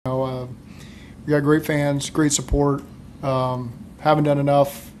We got great fans, great support. Haven't done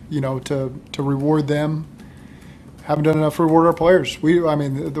enough, to reward them. Haven't done enough to reward our players. I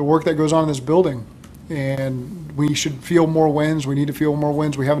mean, the work that goes on in this building, and we should feel more wins. We need to feel more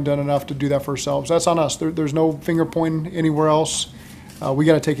wins. We haven't done enough to do that for ourselves. That's on us. There's no finger pointing anywhere else. We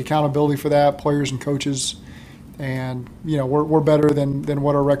got to take accountability for that, players and coaches. And we're better than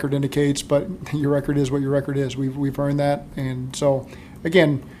what our record indicates. But your record is what your record is. We've earned that. And so,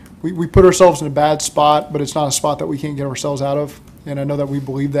 again, we put ourselves in a bad spot, but it's not a spot that we can't get ourselves out of. And I know that we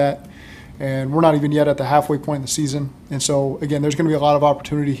believe that. And we're not even yet at the halfway point in the season. And so, again, there's going to be a lot of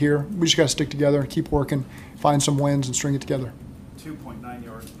opportunity here. We just got to stick together and keep working, find some wins, and string it together. 2.9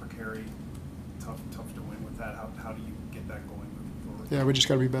 yards per carry. Tough to win with that. How do you get that going moving forward? Yeah, we just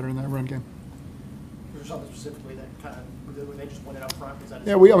got to be better in that run game. Was there something specifically that kind of they just went it up front?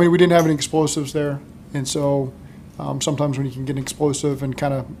 Yeah, we didn't have any explosives there. And so sometimes when you can get explosive and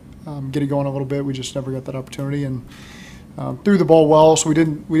kind of get it going a little bit, we just never got that opportunity. And threw the ball well, so we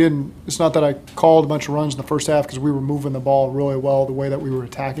didn't. It's not that I called a bunch of runs in the first half because we were moving the ball really well the way that we were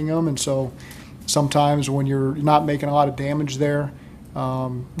attacking them, and so sometimes when you're not making a lot of damage there,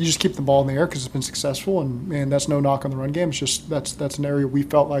 you just keep the ball in the air because it's been successful, and that's no knock on the run game. It's just that's an area we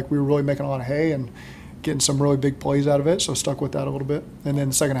felt like we were really making a lot of hay and getting some really big plays out of it, so stuck with that a little bit. And then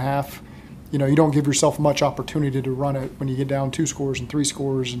the second half, you don't give yourself much opportunity to run it when you get down 2 scores and 3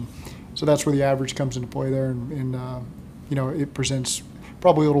 scores, and so that's where the average comes into play there, and it presents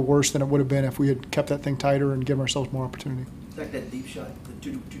probably a little worse than it would have been if we had kept that thing tighter and given ourselves more opportunity. Like that deep shot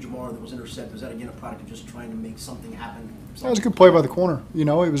to Jamar that was intercepted, was that again a product of just trying to make something happen? That was a good play by the corner. It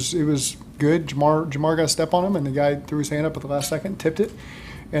was good. Jamar got a step on him, and the guy threw his hand up at the last second, tipped it,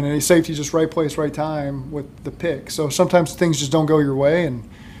 and then safety just right place, right time with the pick. So sometimes things just don't go your way, and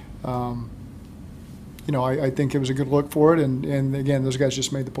I think it was a good look for it, and again, those guys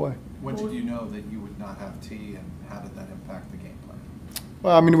just made the play. When did you know that you would not have T, and how did that impact the game plan?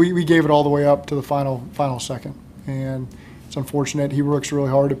 Well, I mean, we gave it all the way up to the final second, and it's unfortunate. He works really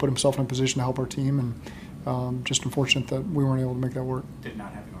hard to put himself in a position to help our team, and just unfortunate that we weren't able to make that work. Did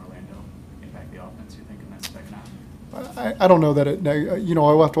not having Orlando impact the offense, you think, in that second half? I don't know that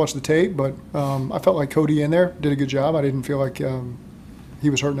I'll have to watch the tape, but I felt like Cody in there did a good job. I didn't feel like he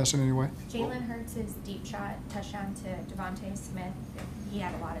was hurting us in any way. Jalen Hurts' deep shot touchdown to Devontae Smith. He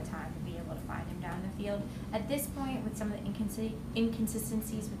had a lot of time to be able to find him down the field. At this point, with some of the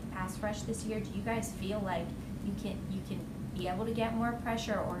inconsistencies with the pass rush this year, do you guys feel like you can be able to get more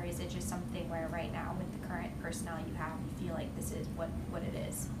pressure, or is it just something where right now with the current personnel you have, you feel like this is what it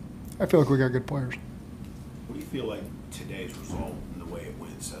is? I feel like we got good players. What do you feel like today's result and the way it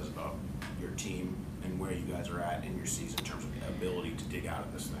went says about your team and where you guys are at in your season in terms of ability to dig out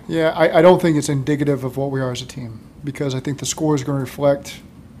of this thing? Yeah, I don't think it's indicative of what we are as a team, because I think the score is going to reflect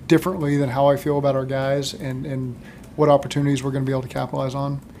differently than how I feel about our guys and what opportunities we're going to be able to capitalize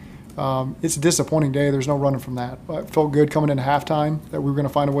on. It's a disappointing day. There's no running from that. I felt good coming into halftime that we were going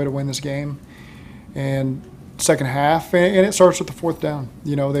to find a way to win this game. And second half, and it starts with the fourth down.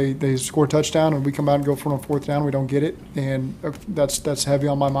 They score a touchdown, and we come out and go for a fourth down. We don't get it, and that's heavy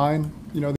on my mind.